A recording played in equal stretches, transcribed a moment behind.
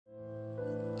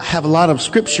I have a lot of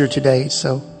scripture today,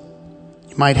 so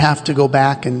you might have to go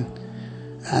back and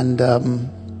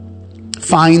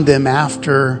find them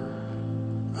after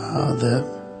the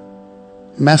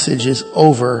message is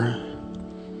over.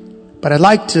 But I'd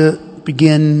like to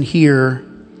begin here,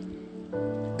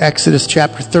 Exodus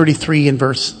chapter 33 and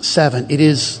verse 7. It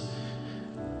is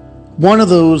one of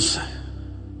those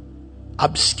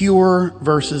obscure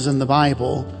verses in the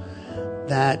Bible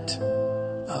that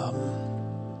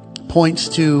points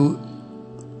to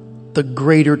the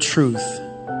greater truth.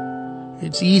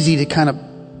 It's easy to kind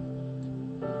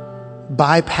of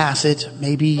bypass it,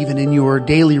 maybe even in your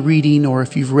daily reading, or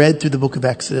if you've read through the book of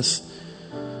Exodus.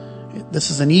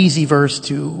 This is an easy verse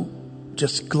to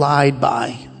just glide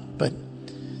by, but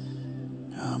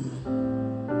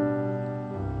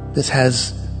this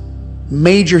has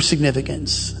major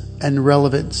significance and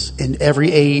relevance in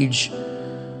every age.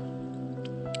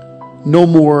 No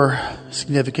more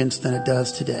significance than it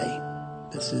does today.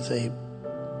 This is a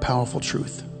powerful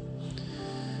truth.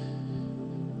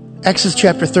 Exodus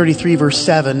chapter 33 verse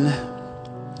 7.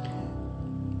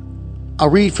 I'll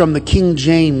read from the King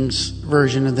James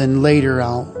version, and then later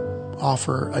I'll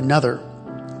offer another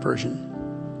version.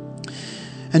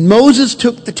 And Moses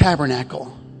took the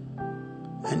tabernacle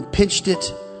and pitched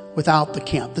it without the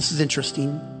camp. This is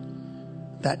interesting.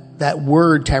 That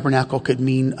word tabernacle could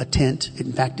mean a tent.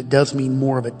 In fact, it does mean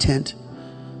more of a tent.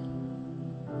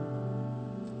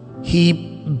 He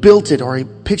built it, or he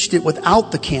pitched it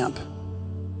without the camp,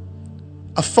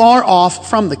 afar off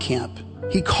from the camp.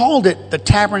 He called it the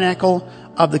tabernacle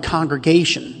of the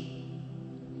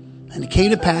congregation. And it came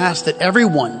to pass that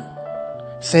everyone,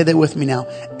 say that with me now,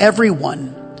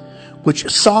 everyone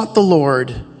which sought the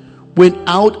Lord went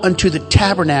out unto the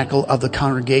tabernacle of the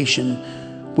congregation,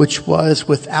 which was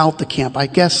without the camp. I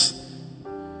guess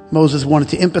Moses wanted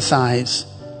to emphasize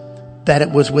that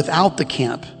it was without the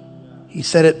camp. He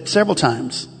said it several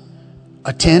times.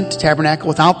 A tent, tabernacle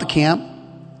without the camp,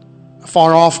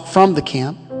 far off from the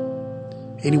camp.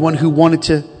 Anyone who wanted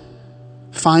to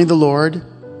find the Lord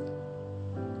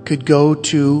could go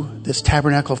to this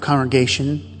tabernacle of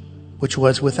congregation, which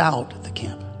was without the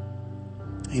camp.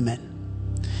 Amen.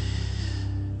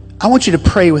 I want you to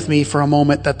pray with me for a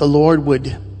moment that the Lord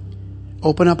would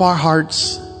open up our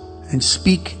hearts and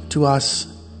speak to us.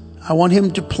 I want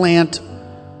him to plant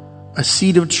a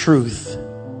seed of truth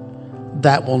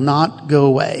that will not go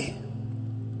away.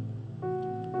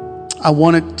 I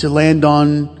want it to land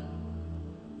on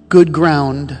good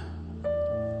ground.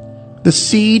 The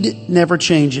seed never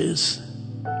changes.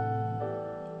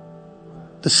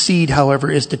 The seed,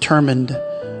 however, is determined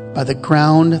by the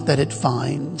ground that it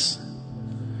finds.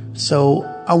 So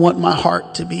I want my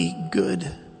heart to be good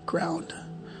ground.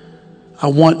 I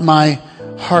want my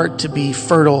heart to be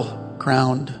fertile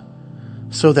ground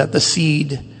so that the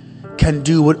seed can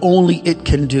do what only it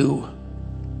can do.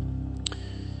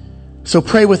 So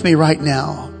pray with me right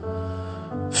now.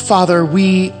 Father,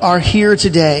 we are here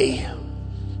today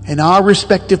in our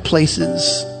respective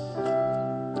places.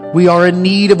 We are in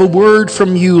need of a word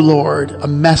from you, Lord, a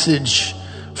message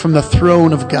from the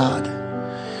throne of God.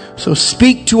 So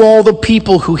speak to all the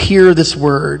people who hear this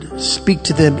word. Speak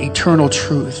to them eternal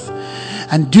truth.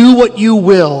 And do what you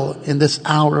will in this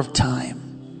hour of time.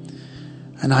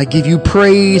 And I give you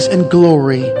praise and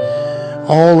glory.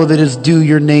 All of it is due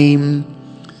your name.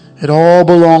 It all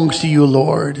belongs to you,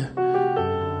 Lord.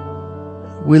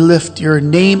 We lift your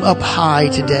name up high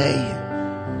today.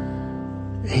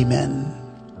 Amen.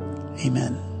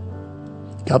 Amen.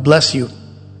 God bless you.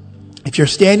 If you're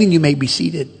standing, you may be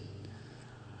seated.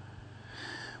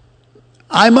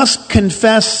 I must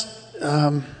confess,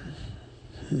 I've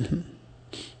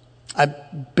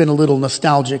been a little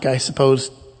nostalgic, I suppose,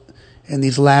 in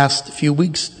these last few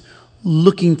weeks,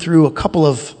 looking through a couple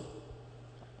of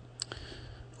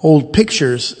old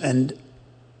pictures, and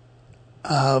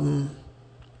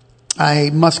I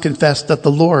must confess that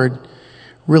the Lord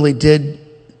really did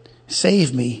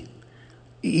save me.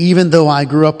 Even though I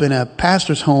grew up in a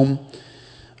pastor's home,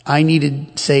 I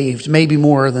needed saved, maybe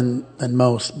more than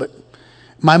most, but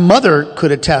my mother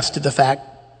could attest to the fact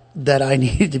that I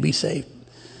needed to be saved.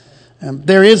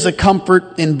 There is a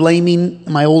comfort in blaming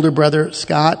my older brother,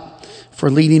 Scott, for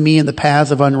leading me in the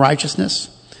paths of unrighteousness.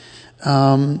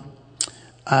 That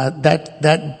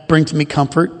brings me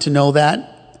comfort to know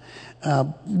that.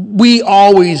 We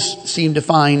always seem to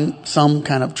find some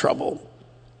kind of trouble.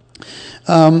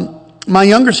 My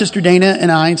younger sister Dana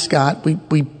and I and Scott, we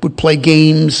would play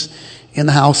games in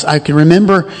the house. I can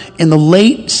remember in the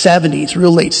late 70s,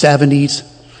 real late 70s,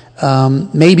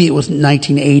 maybe it was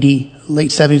 1980,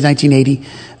 late 70s, 1980,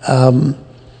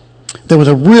 there was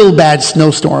a real bad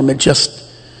snowstorm. It just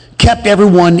kept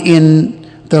everyone in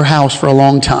their house for a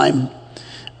long time.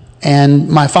 And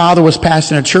my father was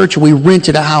pastoring a church, and we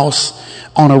rented a house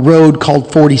on a road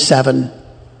called 47.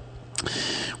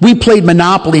 We played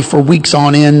Monopoly for weeks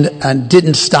on end and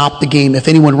didn't stop the game. If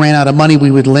anyone ran out of money,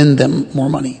 we would lend them more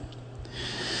money.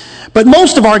 But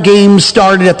most of our games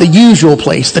started at the usual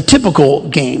place, the typical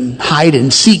game, hide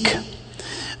and seek.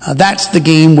 That's the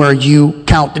game where you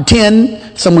count to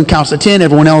 10, someone counts to 10,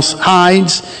 everyone else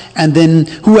hides, and then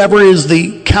whoever is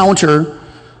the counter,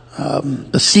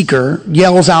 the seeker,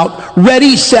 yells out,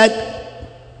 ready,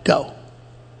 set, go.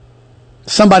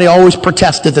 Somebody always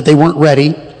protested that they weren't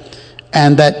ready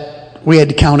and that we had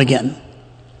to count again.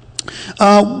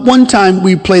 One time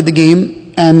we played the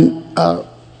game, and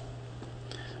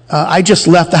I just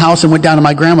left the house and went down to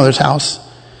my grandmother's house,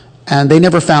 and they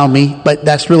never found me, but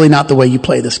that's really not the way you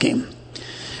play this game.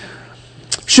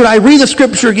 Should I read the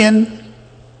scripture again?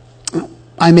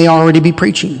 I may already be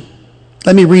preaching.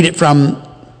 Let me read it from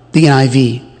the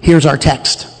NIV. Here's our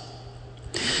text.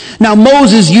 Now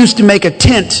Moses used to make a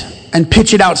tent and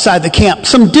pitch it outside the camp,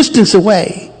 some distance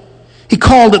away. He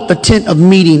called it the tent of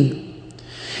meeting.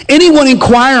 Anyone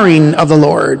inquiring of the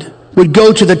Lord would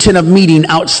go to the tent of meeting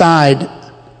outside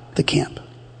the camp.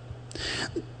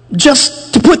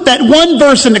 Just to put that one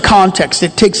verse into context,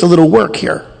 it takes a little work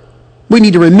here. We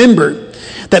need to remember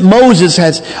that Moses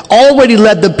has already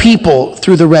led the people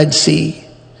through the Red Sea.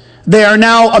 They are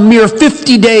now a mere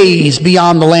 50 days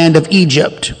beyond the land of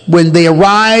Egypt when they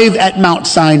arrive at Mount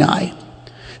Sinai.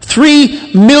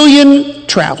 3 million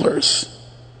travelers.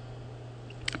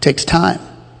 It takes time.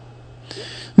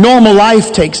 Normal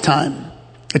life takes time.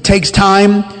 It takes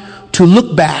time to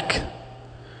look back,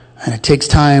 and it takes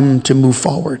time to move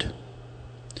forward.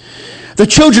 The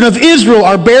children of Israel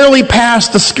are barely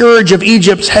past the scourge of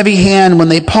Egypt's heavy hand when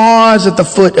they pause at the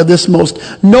foot of this most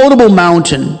notable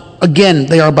mountain. Again,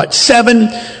 they are but 7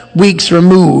 weeks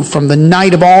removed from the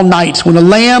night of all nights when a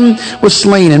lamb was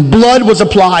slain and blood was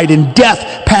applied and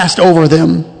death passed over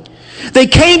them. They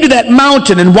came to that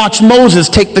mountain and watched Moses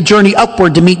take the journey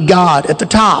upward to meet God at the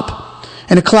top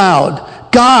in a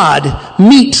cloud. God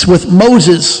meets with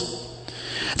Moses.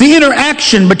 The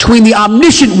interaction between the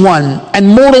omniscient one and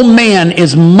mortal man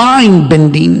is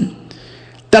mind-bending.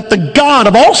 That the God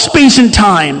of all space and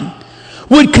time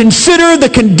would consider the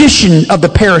condition of the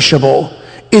perishable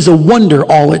is a wonder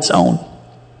all its own.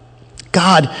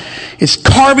 God is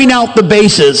carving out the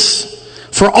basis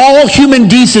for all human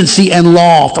decency and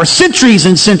law for centuries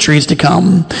and centuries to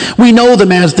come. We know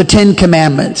them as the 10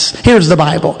 Commandments. Here's the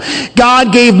Bible.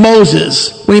 God gave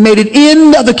Moses, when he made an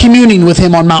end of the communing with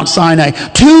him on Mount Sinai,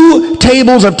 2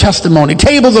 tables of testimony,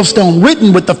 tables of stone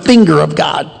written with the finger of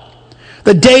God.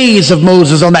 The days of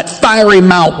Moses on that fiery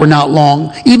mount were not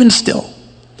long, even still.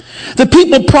 The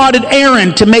people prodded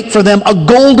Aaron to make for them a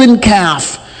golden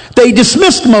calf. They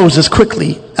dismissed Moses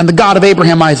quickly and the God of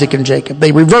Abraham, Isaac, and Jacob.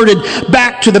 They reverted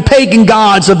back to the pagan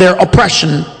gods of their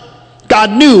oppression.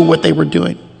 God knew what they were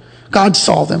doing. God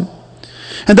saw them.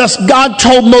 And thus God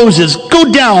told Moses,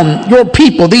 go down, your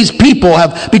people. These people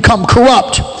have become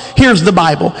corrupt. Here's the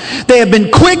Bible. They have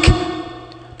been quick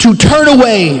to turn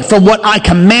away from what I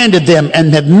commanded them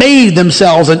and have made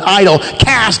themselves an idol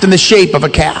cast in the shape of a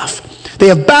calf. They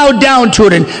have bowed down to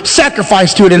it and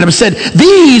sacrificed to it and have said,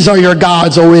 these are your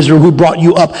gods, O Israel, who brought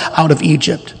you up out of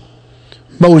Egypt.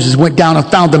 Moses went down and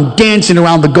found them dancing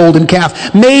around the golden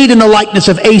calf, made in the likeness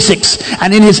of Asics.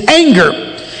 And in his anger,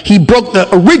 he broke the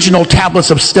original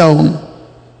tablets of stone.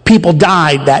 People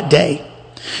died that day.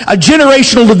 A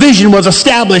generational division was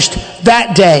established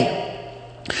that day.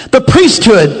 The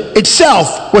priesthood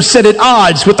itself was set at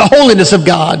odds with the holiness of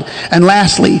God. And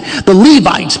lastly, the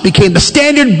Levites became the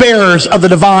standard bearers of the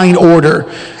divine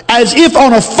order. As if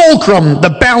on a fulcrum,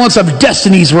 the balance of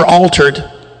destinies were altered.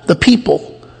 The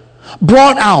people,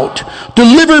 brought out,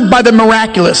 delivered by the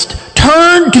miraculous,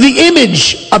 turned to the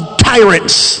image of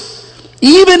tyrants.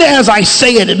 Even as I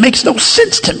say it, it makes no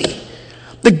sense to me.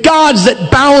 The gods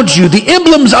that bound you, the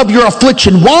emblems of your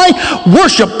affliction, why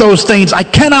worship those things? I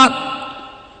cannot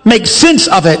make sense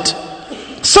of it.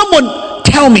 Someone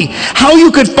tell me how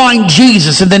you could find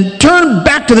Jesus and then turn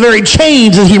back to the very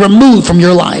chains that he removed from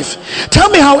your life. Tell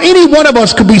me how any one of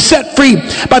us could be set free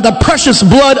by the precious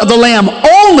blood of the Lamb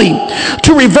only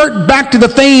to revert back to the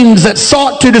things that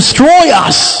sought to destroy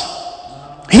us.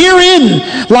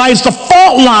 Herein lies the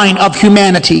fault line of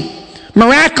humanity.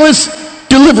 Miraculous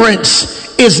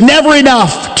deliverance is never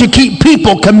enough to keep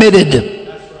people committed.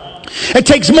 It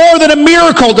takes more than a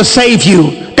miracle to save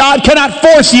you. God cannot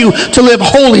force you to live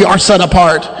holy or set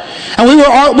apart. And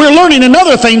we're learning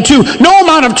another thing too. No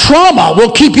amount of trauma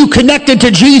will keep you connected to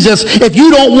Jesus if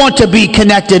you don't want to be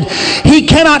connected. He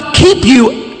cannot keep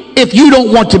you if you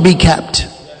don't want to be kept.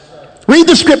 Read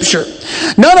the scripture.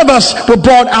 None of us were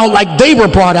brought out like they were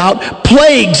brought out,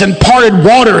 plagues and parted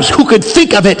waters. Who could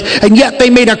think of it? And yet they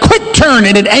made a quick turn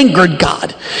and it angered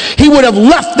God. He would have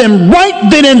left them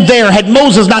right then and there had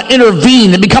Moses not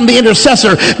intervened and become the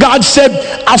intercessor. God said,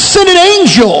 I'll send an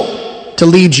angel to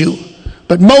lead you.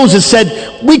 But Moses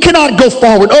said, we cannot go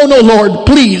forward. Oh no, Lord,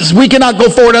 please, we cannot go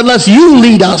forward unless you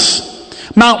lead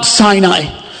us. Mount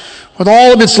Sinai, with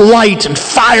all of its light and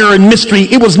fire and mystery,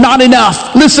 it was not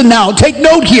enough. Listen now, take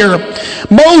note here.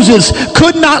 Moses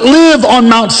could not live on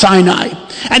Mount Sinai,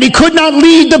 and he could not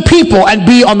lead the people and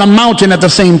be on the mountain at the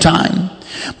same time.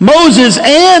 Moses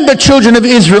and the children of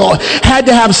Israel had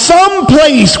to have some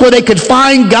place where they could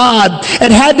find God.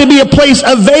 It had to be a place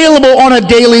available on a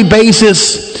daily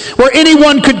basis where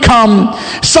anyone could come.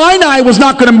 Sinai was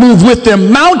not going to move with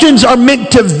them. Mountains are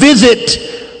meant to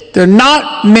visit. They're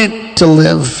not meant to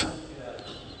live.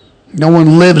 No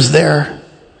one lives there.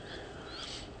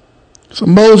 So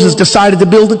Moses decided to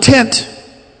build a tent.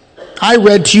 I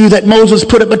read to you that Moses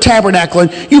put up a tabernacle,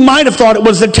 and you might have thought it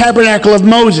was the tabernacle of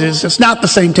Moses. It's not the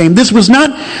same thing. This was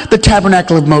not the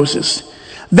tabernacle of Moses.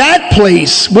 That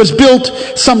place was built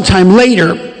sometime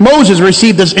later. Moses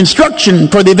received this instruction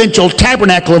for the eventual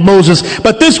tabernacle of Moses,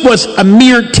 but this was a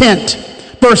mere tent.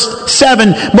 Verse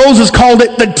 7, Moses called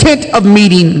it the tent of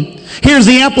meeting. Here's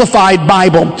the Amplified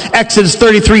Bible, Exodus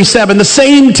 33:7, the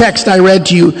same text I read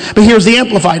to you, but here's the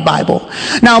Amplified Bible.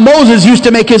 Now Moses used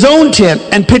to make his own tent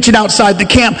and pitch it outside the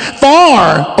camp,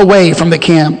 far away from the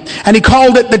camp. And he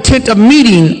called it the tent of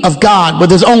meeting of God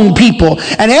with his own people.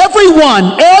 And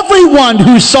everyone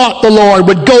who sought the Lord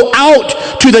would go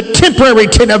out to the temporary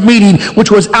tent of meeting, which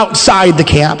was outside the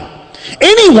camp.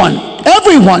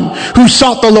 Everyone who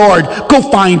sought the Lord, go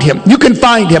find him. You can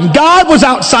find him. God was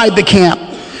outside the camp.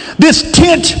 This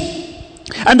tent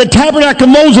and the tabernacle of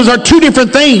Moses are two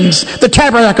different things. The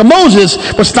tabernacle of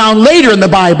Moses was found later in the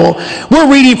Bible.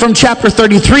 We're reading from chapter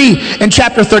 33 and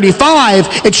chapter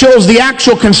 35. It shows the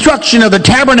actual construction of the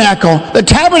tabernacle. The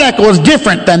tabernacle is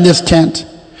different than this tent.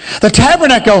 The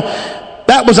tabernacle,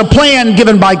 that was a plan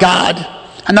given by God,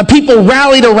 and the people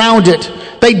rallied around it.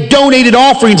 They donated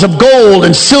offerings of gold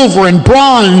and silver and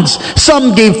bronze.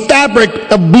 Some gave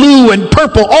fabric of blue and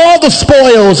purple, all the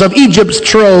spoils of Egypt's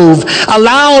trove,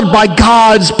 allowed by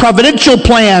God's providential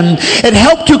plan. It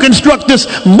helped to construct this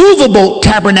movable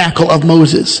tabernacle of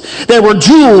Moses. There were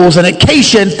jewels and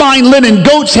acacia and fine linen,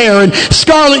 goat's hair and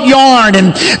scarlet yarn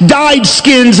and dyed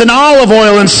skins and olive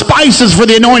oil and spices for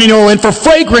the anointing oil and for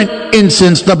fragrant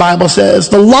incense, the Bible says.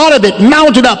 The lot of it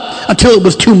mounted up until it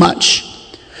was too much.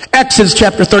 Exodus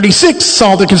chapter 36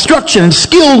 saw the construction and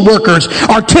skilled workers.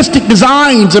 Artistic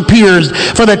designs appeared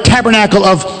for the tabernacle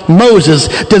of Moses.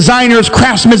 Designers,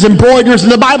 craftsmen, embroiderers,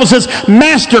 and the Bible says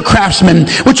master craftsmen,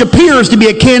 which appears to be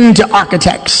akin to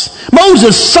architects.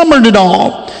 Moses summoned it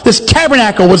all. This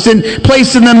tabernacle was then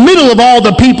placed in the middle of all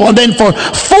the people, and then for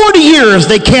 40 years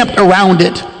they camped around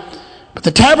it. But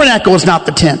the tabernacle was not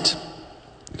the tent.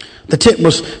 The tent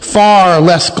was far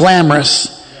less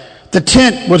glamorous. The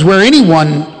tent was where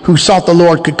anyone who sought the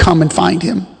Lord could come and find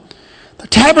him. The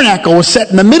tabernacle was set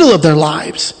in the middle of their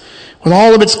lives, with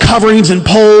all of its coverings and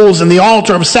poles and the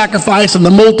altar of sacrifice and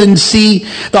the molten sea,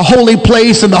 the holy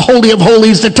place and the holy of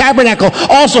holies. The tabernacle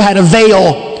also had a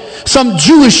veil. Some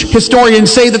Jewish historians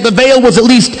say that the veil was at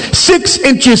least 6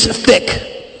 inches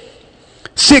thick.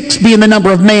 6 being the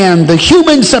number of man, the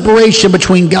human separation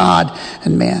between God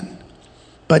and man.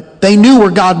 But they knew where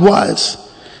God was.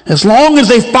 As long as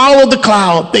they followed the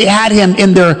cloud, they had him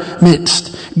in their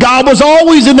midst. God was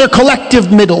always in their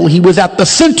collective middle. He was at the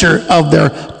center of their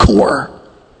core.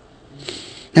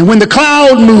 And when the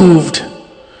cloud moved,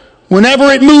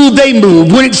 whenever it moved, they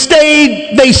moved. When it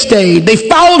stayed, they stayed. They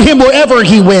followed him wherever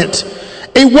he went.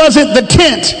 It wasn't the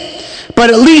tent, but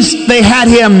at least they had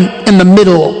him in the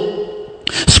middle.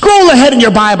 Scroll ahead in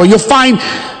your Bible. You'll find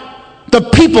the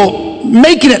people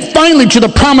making it finally to the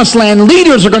promised land.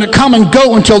 Leaders are going to come and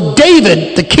go until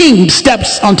David, the king,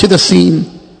 steps onto the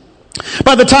scene.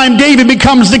 By the time David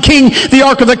becomes the king, the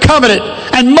Ark of the Covenant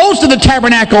and most of the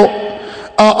tabernacle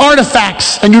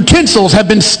artifacts and utensils have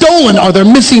been stolen or they're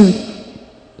missing.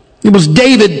 It was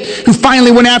David who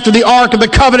finally went after the Ark of the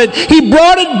Covenant. He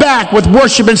brought it back with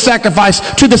worship and sacrifice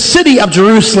to the city of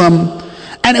Jerusalem.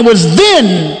 And it was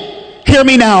then, hear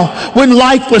me now, when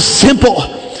life was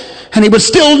simple and he was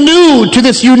still new to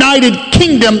this united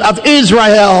kingdom of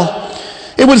Israel.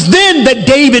 It was then that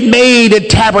David made a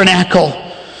tabernacle.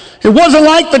 It wasn't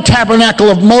like the tabernacle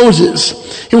of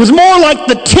Moses. It was more like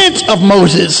the tent of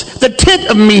Moses, the tent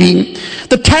of meeting.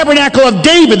 The tabernacle of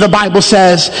David, the Bible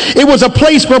says, it was a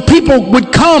place where people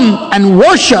would come and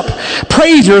worship.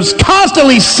 Praisers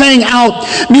constantly sang out.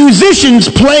 Musicians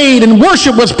played and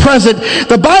worship was present.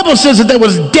 The Bible says that there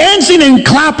was dancing and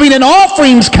clapping and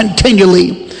offerings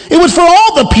continually. It was for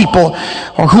all the people,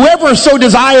 or whoever so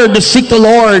desired to seek the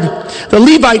Lord. The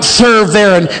Levites served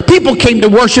there, and people came to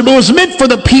worship. It was meant for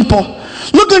the people.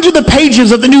 Look into the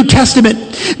pages of the New Testament.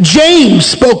 James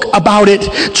spoke about it.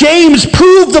 James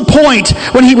proved the point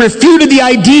when he refuted the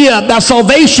idea that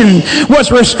salvation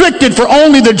was restricted for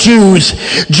only the Jews.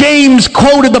 James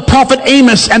quoted the prophet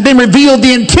Amos and then revealed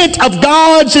the intent of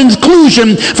God's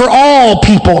inclusion for all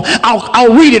people.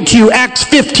 I'll read it to you. Acts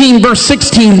 15 verse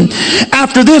 16.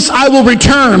 After this I will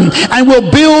return and will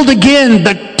build again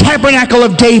the tabernacle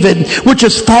of David, which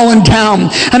has fallen down,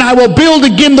 and I will build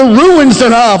again the ruins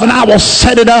thereof, and I will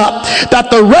set it up, that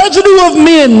the residue of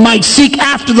men might seek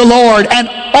after the Lord, and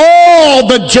all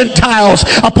the Gentiles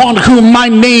upon whom my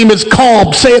name is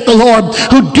called, saith the Lord,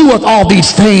 who doeth all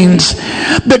these things.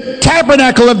 The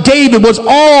tabernacle of David was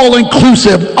all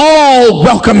inclusive, all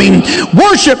welcoming,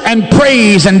 worship and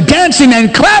praise and dancing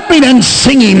and clapping and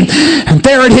singing. And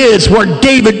there it is where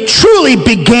David truly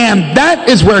began. That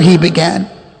is where he began.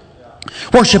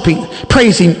 Worshiping,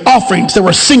 praising, offerings. There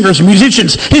were singers,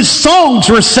 musicians. His songs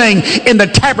were sang in the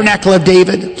tabernacle of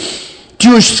David.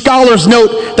 Jewish scholars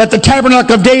note that the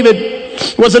tabernacle of David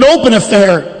was an open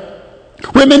affair,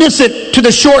 reminiscent to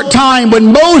the short time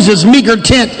when Moses' meager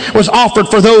tent was offered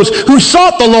for those who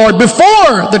sought the Lord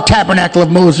before the tabernacle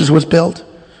of Moses was built.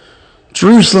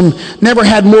 Jerusalem never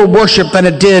had more worship than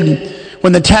it did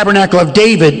when the tabernacle of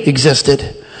David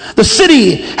existed. The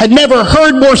city had never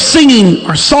heard more singing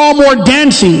or saw more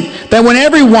dancing than when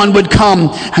everyone would come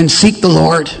and seek the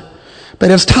Lord.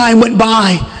 But as time went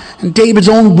by and David's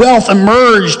own wealth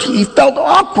emerged, he felt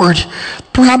awkward,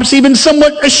 perhaps even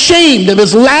somewhat ashamed of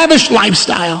his lavish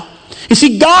lifestyle. You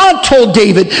see, God told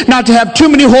David not to have too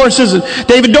many horses, and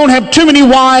David don't have too many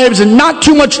wives, and not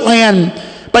too much land.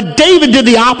 But David did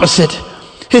the opposite.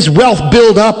 His wealth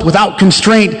built up without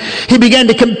constraint. He began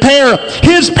to compare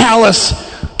his palace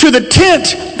to the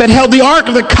tent that held the Ark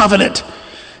of the Covenant.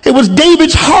 It was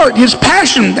David's heart, his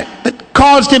passion, that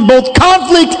caused him both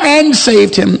conflict and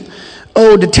saved him.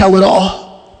 Oh, to tell it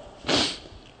all.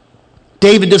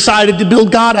 David decided to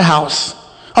build God a house,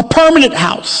 a permanent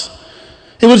house.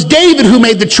 It was David who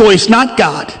made the choice, not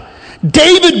God.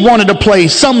 David wanted a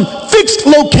place, some fixed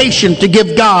location to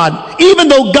give God, even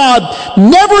though God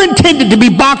never intended to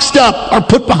be boxed up or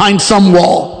put behind some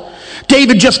wall.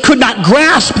 David just could not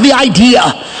grasp the idea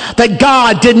that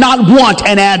God did not want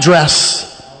an address.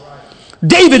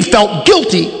 David felt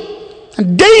guilty.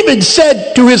 And David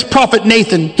said to his prophet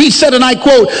Nathan, he said, and I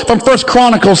quote from 1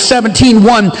 Chronicles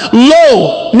 17:1,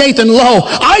 Lo, Nathan, lo,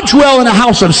 I dwell in a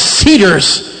house of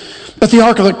cedars, but the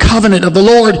Ark of the Covenant of the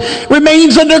Lord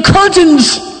remains under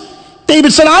curtains.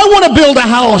 David said, I want to build a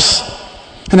house.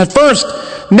 And at first,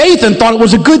 Nathan thought it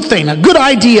was a good thing, a good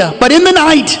idea. But in the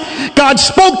night, God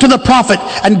spoke to the prophet,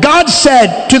 and God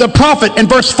said to the prophet in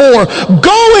verse 4,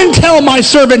 Go and tell my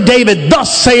servant David,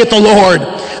 thus saith the Lord,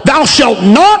 Thou shalt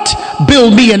not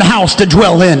build me an house to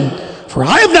dwell in. For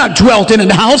I have not dwelt in an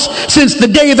house since the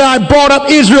day that I brought up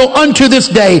Israel unto this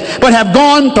day, but have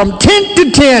gone from tent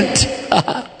to tent,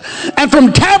 and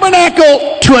from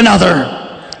tabernacle to another,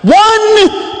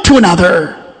 one to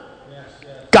another.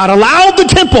 God allowed the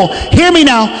temple. Hear me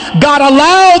now. God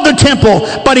allowed the temple,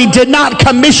 but he did not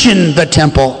commission the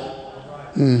temple.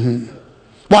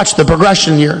 Watch the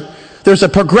progression here. There's a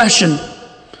progression.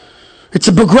 It's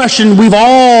a progression we've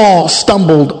all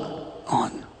stumbled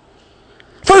on.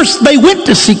 First, they went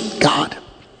to seek God,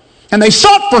 and they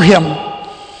sought for him.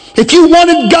 If you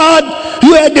wanted God,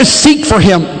 you had to seek for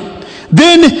him.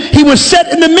 Then he was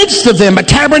set in the midst of them, a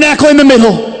tabernacle in the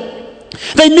middle.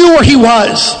 They knew where he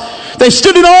was. They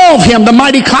stood in awe of him, the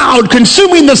mighty cloud,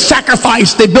 consuming the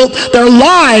sacrifice. They built their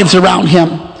lives around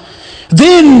him.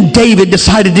 Then David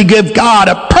decided to give God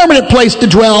a permanent place to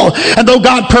dwell. And though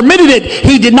God permitted it,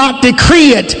 he did not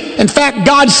decree it. In fact,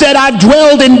 God said, I've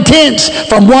dwelled in tents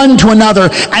from one to another.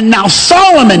 And now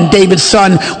Solomon, David's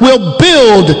son, will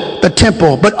build the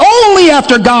temple. But only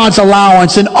after God's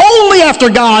allowance and only after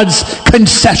God's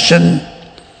concession.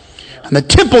 And the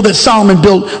temple that Solomon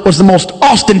built was the most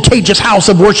ostentatious house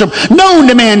of worship known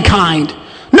to mankind.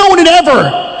 No one had ever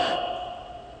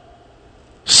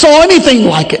saw anything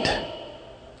like it.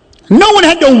 No one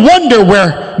had to wonder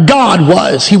where God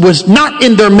was. He was not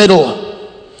in their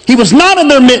middle. He was not in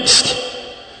their midst.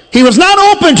 He was not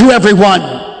open to everyone.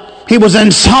 He was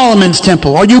in Solomon's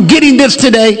temple. Are you getting this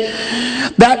today?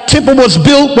 That temple was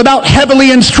built without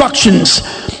heavenly instructions.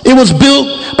 It was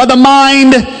built by the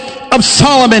mind of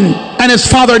Solomon and his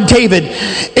father David.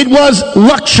 It was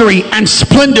luxury and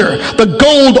splendor. The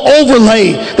gold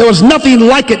overlay, there was nothing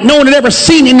like it. No one had ever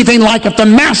seen anything like it. The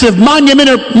massive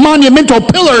monumental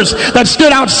pillars that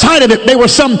stood outside of it, they were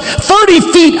some 30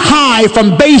 feet high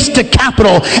from base to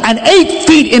capital and 8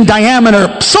 feet in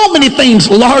diameter. So many things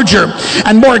larger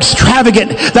and more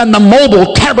extravagant than the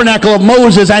mobile tabernacle of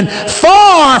Moses, and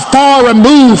far, far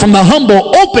removed from the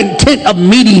humble open tent of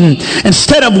meeting.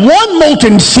 Instead of one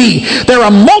molten sea, there are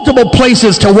multiple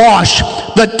places to wash.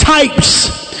 The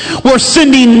types were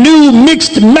sending new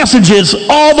mixed messages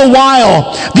all the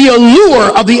while, the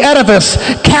allure of the edifice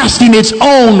casting its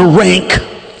own rank.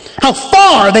 How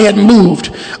far they had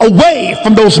moved away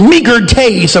from those meager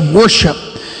days of worship.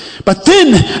 But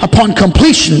then, upon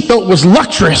completion, though it was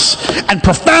luxurious and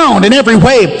profound in every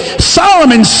way,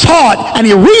 Solomon saw it and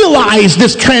he realized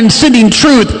this transcending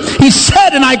truth. He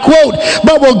said, and I quote,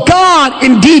 "But will God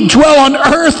indeed dwell on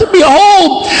earth?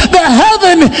 Behold, the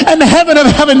heaven and the heaven of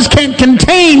heavens can't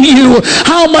contain you.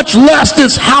 How much less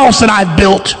this house that I've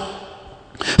built?"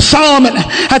 Solomon,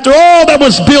 after all that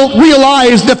was built,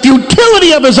 realized the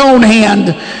futility of his own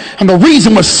hand. And the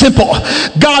reason was simple.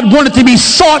 God wanted to be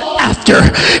sought after.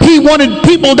 He wanted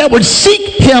people that would seek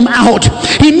him out.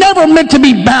 He never meant to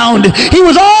be bound. He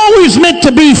was always meant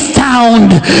to be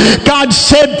found. God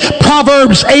said,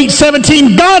 Proverbs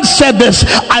 8:17, God said this,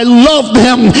 "I love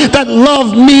them that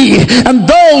love me, and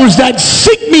those that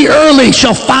seek me early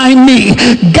shall find me."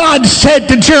 God said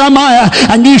to Jeremiah,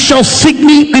 "And ye shall seek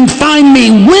me and find me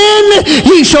when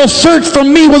ye shall search for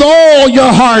me with all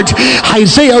your heart."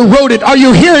 Isaiah wrote it. Are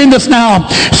you hearing this now?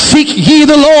 "Seek ye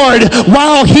the Lord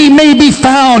while he may be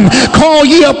found. Call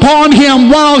ye upon him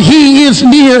while he is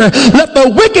near. Let the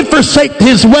wicked forsake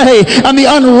his way, and the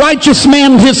unrighteous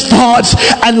man his thoughts.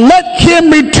 And let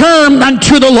him return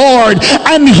unto the Lord,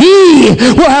 and he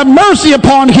will have mercy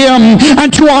upon him,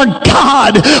 and to our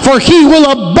God, for he will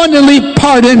abundantly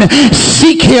pardon.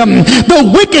 Seek him." The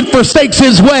wicked forsakes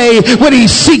his way when he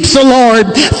seeks the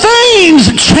Lord. Things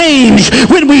change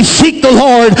when we seek the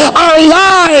Lord. Our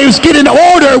lives get in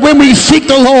order when we seek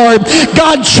the Lord.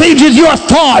 God changes your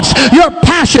thoughts, your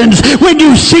passions when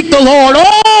you seek the Lord.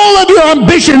 All of your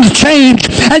ambitions change,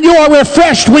 and you are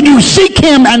refreshed when you seek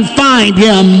him and find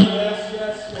him.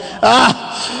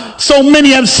 So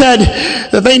many have said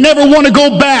that they never want to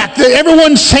go back.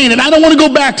 Everyone's saying it. I don't want to go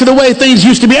back to the way things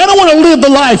used to be. I don't want to live the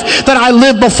life that I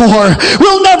lived before.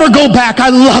 We'll never go back. I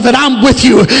love it. I'm with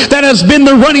you. That has been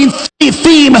the running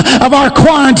theme of our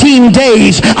quarantine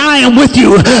days. I am with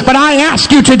you. But I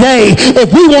ask you today,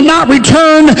 if we will not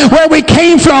return where we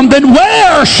came from, then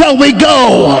where shall we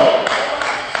go?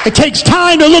 It takes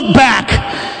time to look back,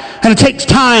 and it takes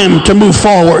time to move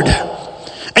forward.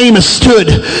 Amos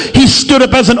stood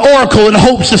up as an oracle in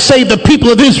hopes to save the people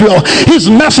of Israel. His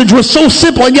message was so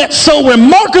simple and yet so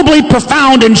remarkably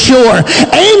profound and sure.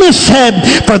 Amos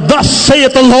said, "For thus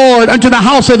saith the Lord unto the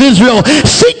house of Israel,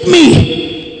 seek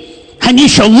me, and ye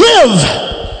shall live."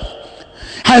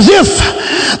 As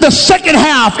if the second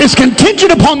half is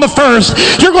contingent upon the first.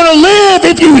 You're going to live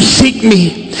if you seek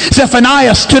me.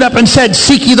 Zephaniah stood up and said,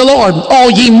 "Seek ye the Lord, all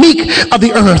ye meek of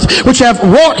the earth, which have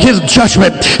wrought his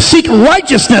judgment. Seek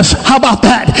righteousness." How about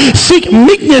that? Seek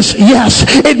meekness. Yes,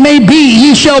 it may be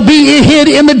ye shall be hid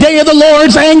in the day of the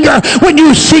Lord's anger when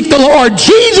you seek the Lord.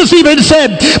 Jesus even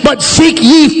said, "But seek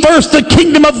ye first the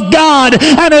kingdom of God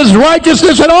and his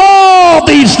righteousness, and all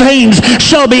these things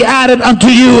shall be added unto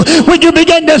you." When you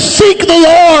begin to seek the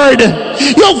Lord,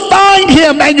 you'll find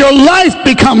him, and your life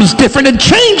becomes different. It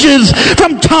changes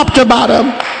from top to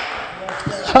bottom.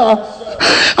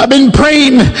 I've been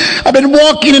praying. I've been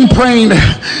walking and praying.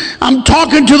 I'm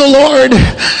talking to the Lord.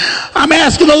 I'm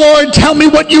asking the Lord, tell me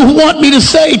what you want me to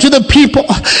say to the people.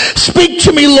 Speak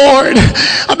to me, Lord.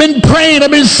 I've been praying. I've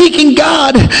been seeking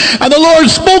God. And the Lord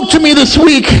spoke to me this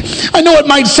week. I know it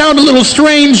might sound a little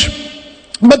strange,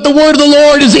 but the word of the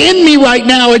Lord is in me right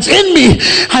now. It's in me.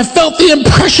 I felt the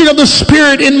impression of the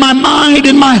Spirit in my mind,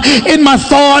 in my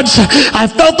thoughts. I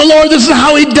felt the Lord. This is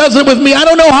how he does it with me. I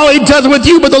don't know how he does it with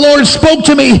you, but the Lord spoke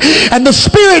to me. And the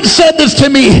Spirit said this to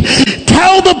me.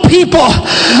 Tell the people,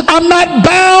 I'm not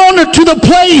bound to the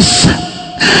place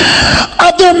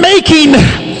of their making.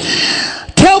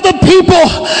 Tell the people,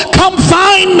 come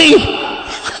find me.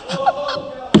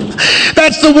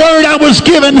 That's the word I was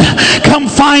given. Come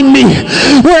find me.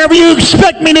 Wherever you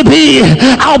expect me to be,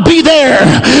 I'll be there.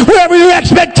 Wherever your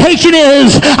expectation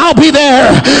is, I'll be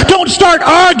there. Don't start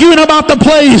arguing about the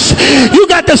place. You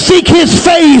got to seek his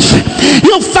face.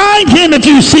 You'll find him if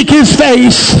you seek his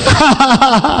face.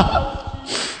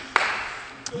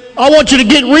 I want you to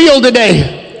get real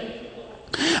today.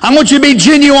 I want you to be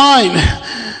genuine.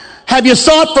 Have you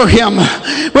sought for him?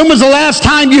 When was the last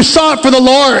time you sought for the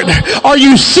Lord? Are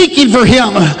you seeking for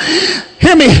him?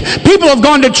 Hear me. People have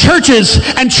gone to churches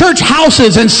and church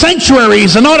houses and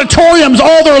sanctuaries and auditoriums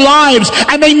all their lives,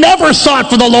 and they never sought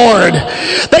for the Lord.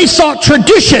 They sought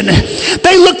tradition.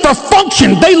 They looked for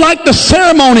function. They liked the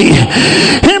ceremony.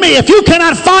 Hear me. If you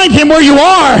cannot find him where you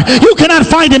are, you cannot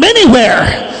find him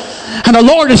anywhere. And the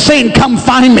Lord is saying, come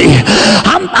find me.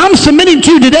 I'm submitting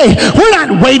to you today. We're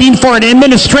not waiting for an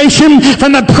administration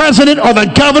from the president or the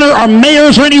governor or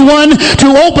mayors or anyone to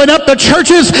open up the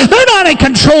churches. They're not in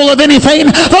control of anything.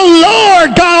 The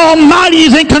Lord God Almighty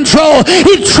is in control.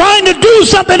 He's trying to do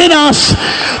something in us.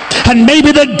 And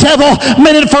maybe the devil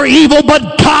meant it for evil,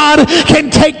 but God can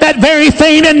take that very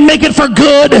thing and make it for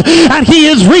good. And he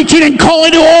is reaching and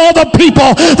calling to all the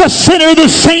people, the sinner, the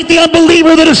saint, the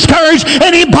unbeliever, the discouraged,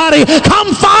 anybody.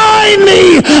 Come find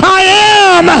me. I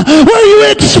am where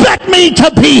you expect me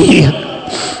to be.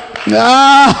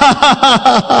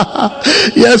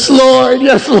 Yes, Lord.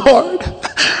 Yes, Lord.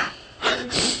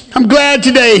 I'm glad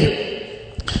today.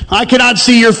 I cannot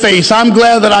see your face. I'm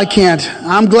glad that I can't.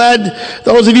 I'm glad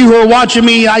those of you who are watching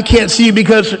me, I can't see you,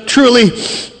 because truly,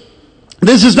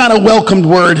 this is not a welcomed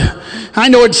word. I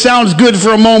know it sounds good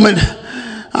for a moment.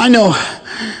 I know.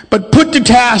 But put to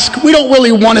task, we don't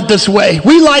really want it this way.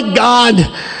 We like God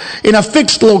in a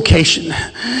fixed location.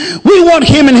 We want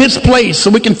him in his place so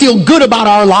we can feel good about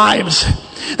our lives.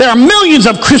 There are millions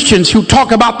of Christians who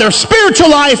talk about their spiritual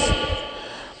life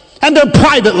and their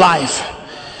private life,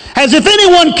 as if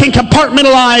anyone can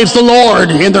compartmentalize the Lord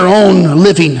in their own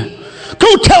living.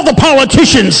 Go tell the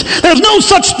politicians there's no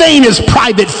such thing as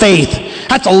private faith.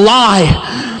 That's a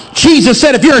lie. Jesus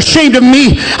said, if you're ashamed of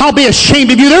me, I'll be ashamed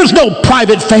of you. There's no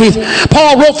private faith.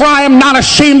 Paul wrote, for I am not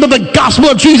ashamed of the gospel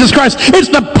of Jesus Christ. It's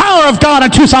the power of God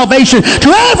unto salvation to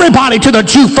everybody, to the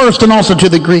Jew first and also to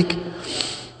the Greek.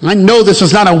 I know this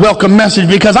is not a welcome message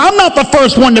because I'm not the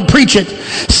first one to preach it.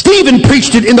 Stephen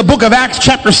preached it in the book of Acts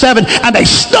chapter 7, and they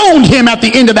stoned him at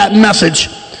the end of that message.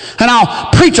 And I'll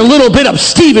preach a little bit of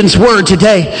Stephen's word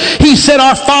today. He said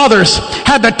our fathers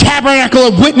had the tabernacle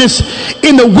of witness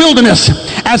in the wilderness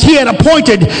as he had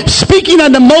appointed, speaking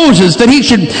unto Moses that he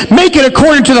should make it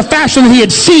according to the fashion that he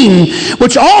had seen,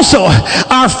 which also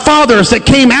our fathers that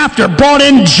came after brought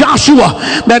in Joshua.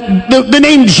 That the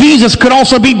name Jesus could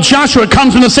also be Joshua. It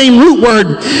comes from the same root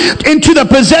word. Into the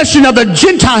possession of the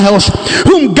Gentiles,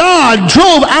 whom God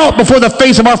drove out before the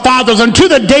face of our fathers unto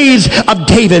the days of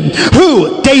David,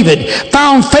 who, David,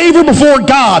 found favor before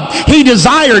God.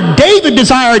 David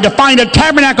desired to find a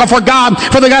tabernacle for God,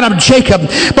 for the God of Jacob.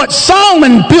 But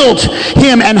Solomon built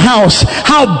him an house.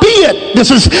 Howbeit, this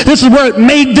is where it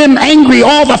made them angry,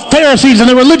 all the Pharisees and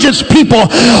the religious people,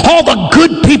 all the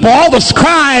good people, all the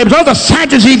scribes, all the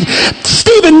Sadducees.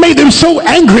 Stephen made them so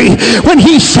angry when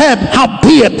he said,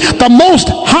 howbeit, the Most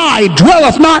High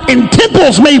dwelleth not in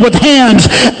temples made with hands,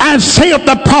 as saith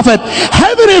the prophet,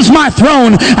 heaven is my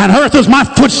throne, and earth is my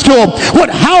footstool. What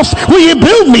house will you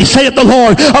build me, saith the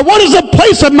Lord? Or what is the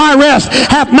place of my rest?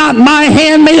 Hath not my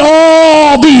hand made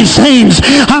all these things?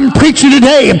 I'm preaching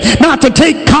today not to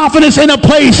take confidence in a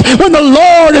place when the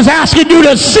Lord is asking you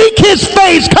to seek his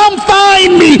face. Come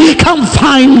find me. Come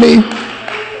find me.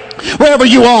 Wherever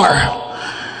you are.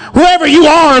 Wherever you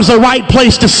are is the right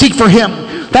place to seek for him.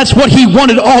 That's what he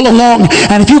wanted all along.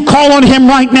 And if you call on him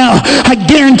right now, I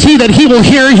guarantee that he will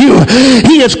hear you.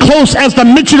 He is close as the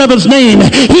mention of his name.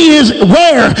 He is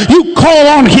where you call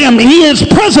on him. He is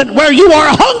present where you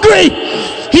are hungry.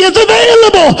 He is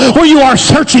available where you are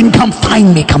searching. Come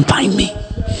find me. Come find me.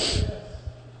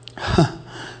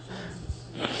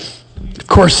 Of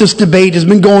course, this debate has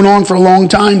been going on for a long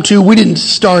time too. We didn't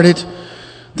start it.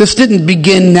 This didn't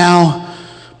begin now.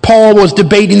 Paul was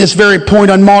debating this very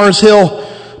point on Mars Hill.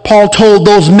 Paul told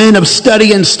those men of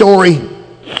study and story.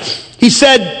 He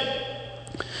said,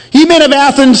 ye men of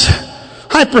Athens,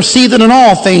 I perceive that in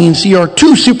all things ye are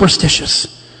too superstitious.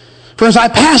 For as I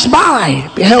passed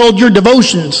by, beheld your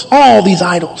devotions, all these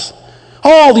idols,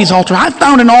 all these altars. I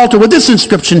found an altar with this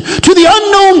inscription, to the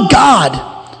unknown God,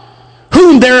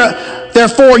 whom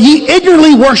therefore ye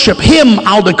ignorantly worship. Him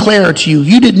I'll declare to you.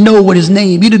 You didn't know what his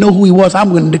name, you didn't know who he was. I'm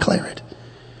going to declare it.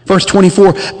 Verse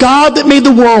 24, God that made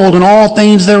the world and all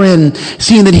things therein,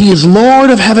 seeing that he is Lord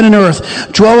of heaven and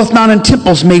earth, dwelleth not in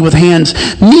temples made with hands,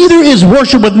 neither is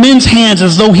worship with men's hands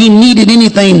as though he needed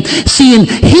anything, seeing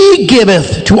he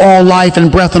giveth to all life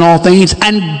and breath and all things,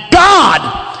 and God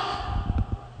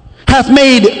hath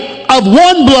made of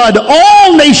one blood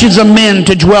all nations of men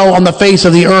to dwell on the face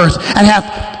of the earth, and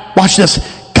hath, watch this,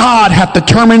 God hath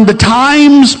determined the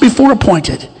times before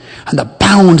appointed, and the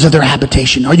bounds of their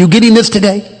habitation. Are you getting this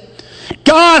today?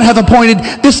 God hath appointed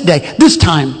this day, this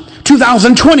time,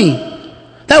 2020.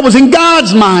 That was in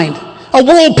God's mind. A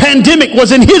world pandemic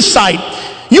was in his sight.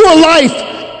 Your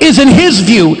life is in his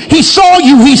view. He saw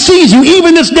you. He sees you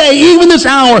even this day, even this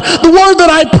hour. The word that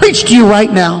I preach to you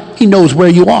right now, he knows where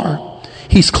you are.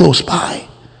 He's close by.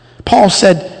 Paul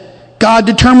said, God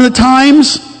determined the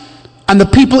times and the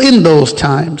people in those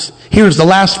times. Here's the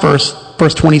last verse,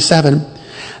 verse 27.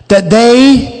 That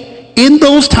they in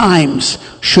those times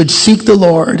should seek the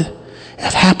Lord,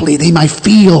 if haply they might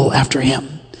feel after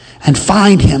him and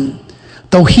find him,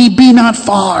 though he be not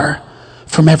far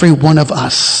from every one of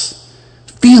us,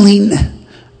 feeling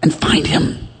and find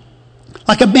him.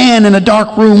 Like a man in a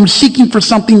dark room seeking for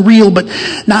something real but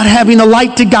not having a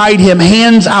light to guide him.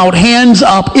 Hands out, hands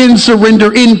up, in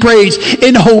surrender, in praise,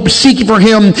 in hope, seeking for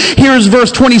him. Here's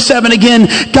verse 27 again.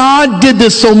 God did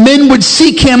this so men would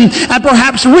seek him and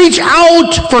perhaps reach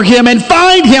out for him and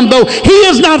find him, though he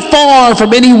is not far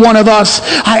from any one of us.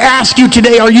 I ask you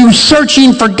today, are you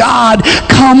searching for God?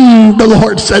 Come, the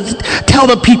Lord says, tell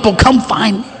the people, come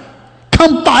find me.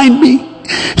 Come find me.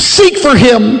 Seek for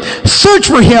him. Search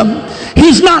for him.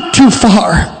 He's not too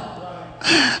far.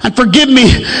 And forgive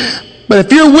me, but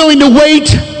if you're willing to wait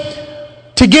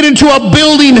to get into a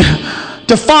building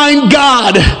to find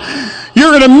God,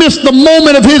 you're going to miss the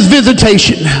moment of his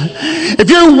visitation. If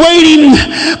you're waiting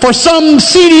for some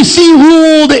CDC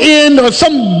rule to end, or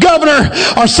some governor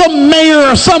or some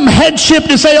mayor or some headship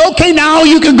to say, okay, now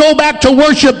you can go back to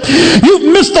worship, you've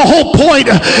missed the whole point.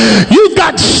 You've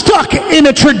got stuck in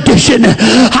a tradition.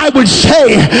 I would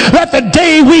say that the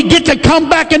day we get to come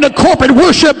back into corporate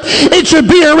worship, it should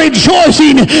be a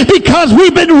rejoicing, because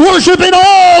we've been worshiping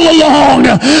all along.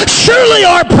 Surely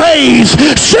our praise,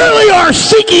 surely our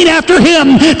seeking after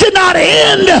him did not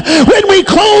end when we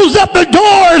closed up the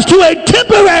doors to a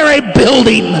temporary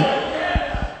building.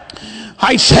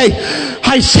 I say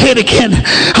it again.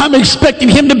 I'm expecting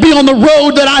him to be on the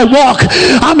road that I walk.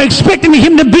 I'm expecting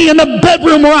him to be in the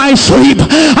bedroom where I sleep.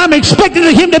 I'm expecting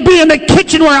him to be in the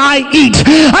kitchen where I eat.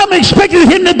 I'm expecting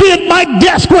him to be at my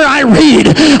desk where I read.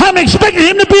 I'm expecting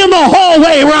him to be in the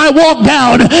hallway where I walk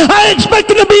down. I expect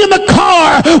him to be in the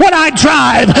car when I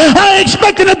drive. I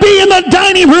expect him to be in the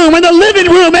dining room, in the living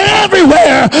room,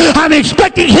 everywhere. I'm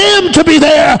expecting him to be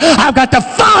there. I've got to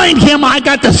find him. I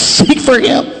got to seek for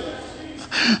him.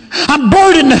 I'm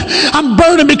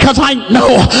burdened because I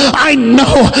know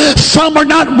some are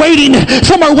not waiting.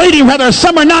 Some are waiting rather.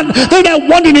 Some are not, they're not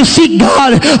wanting to seek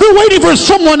God. They're waiting for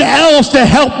someone else to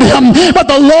help them. But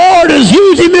the Lord is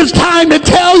using this time to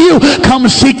tell you, come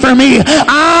seek for me.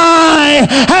 I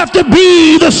have to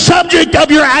be the subject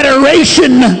of your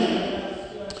adoration.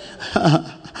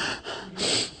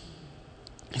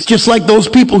 It's just like those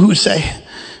people who say,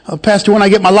 oh, Pastor, when I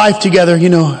get my life together,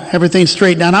 everything's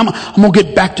straightened out, I'm going to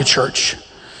get back to church.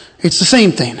 It's the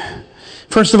same thing.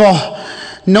 First of all,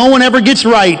 no one ever gets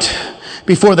right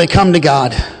before they come to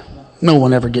God. No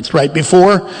one ever gets right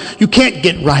before. You can't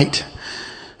get right.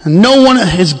 And no one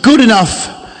is good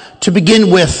enough to begin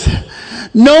with.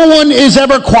 No one is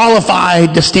ever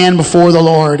qualified to stand before the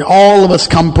Lord. All of us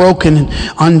come broken and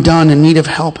undone in need of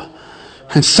help.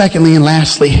 And secondly and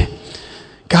lastly,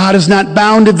 God is not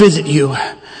bound to visit you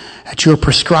at your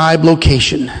prescribed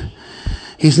location.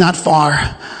 He's not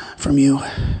far from you.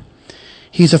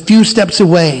 He's a few steps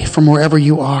away from wherever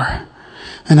you are.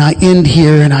 And I end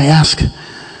here and I ask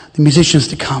the musicians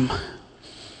to come.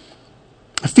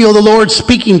 I feel the Lord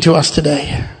speaking to us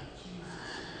today.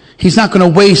 He's not going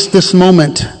to waste this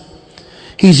moment.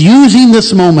 He's using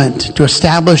this moment to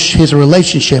establish his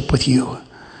relationship with you.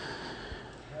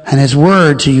 And his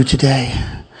word to you today,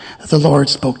 that the Lord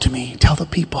spoke to me. Tell the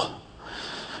people,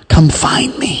 come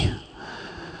find me.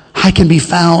 I can be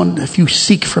found if you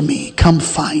seek for me. Come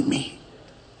find me.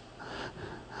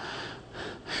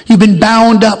 You've been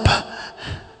bound up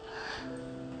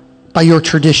by your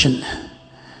tradition.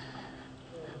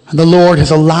 And the Lord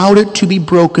has allowed it to be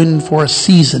broken for a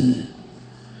season.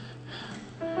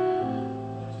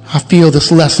 I feel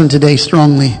this lesson today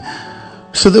strongly,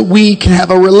 so that we can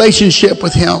have a relationship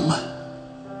with him.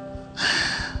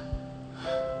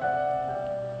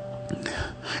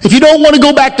 If you don't want to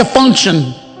go back to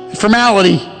function,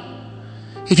 formality,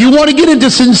 If you want to get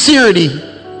into sincerity,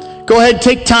 go ahead and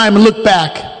take time and look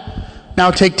back.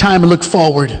 Now take time and look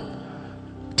forward.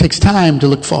 It takes time to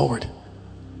look forward.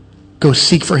 Go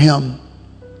seek for Him.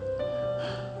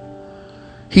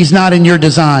 He's not in your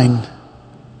design.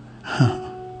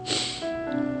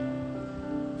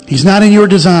 He's not in your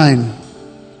design.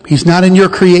 He's not in your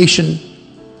creation.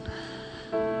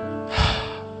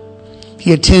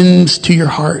 He attends to your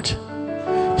heart.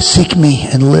 Seek me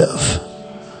and live.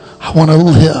 I want to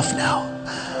live now.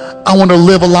 I want to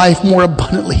live a life more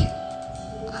abundantly.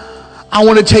 I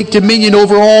want to take dominion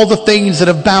over all the things that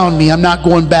have bound me. I'm not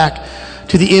going back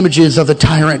to the images of the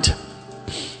tyrant.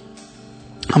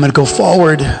 I'm going to go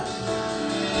forward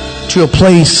to a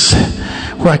place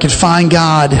where I can find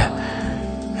God.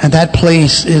 And that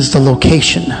place is the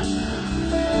location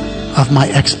of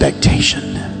my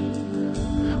expectation.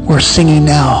 We're singing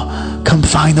now, come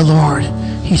find the Lord.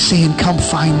 He's saying, come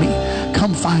find me.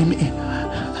 Come find me.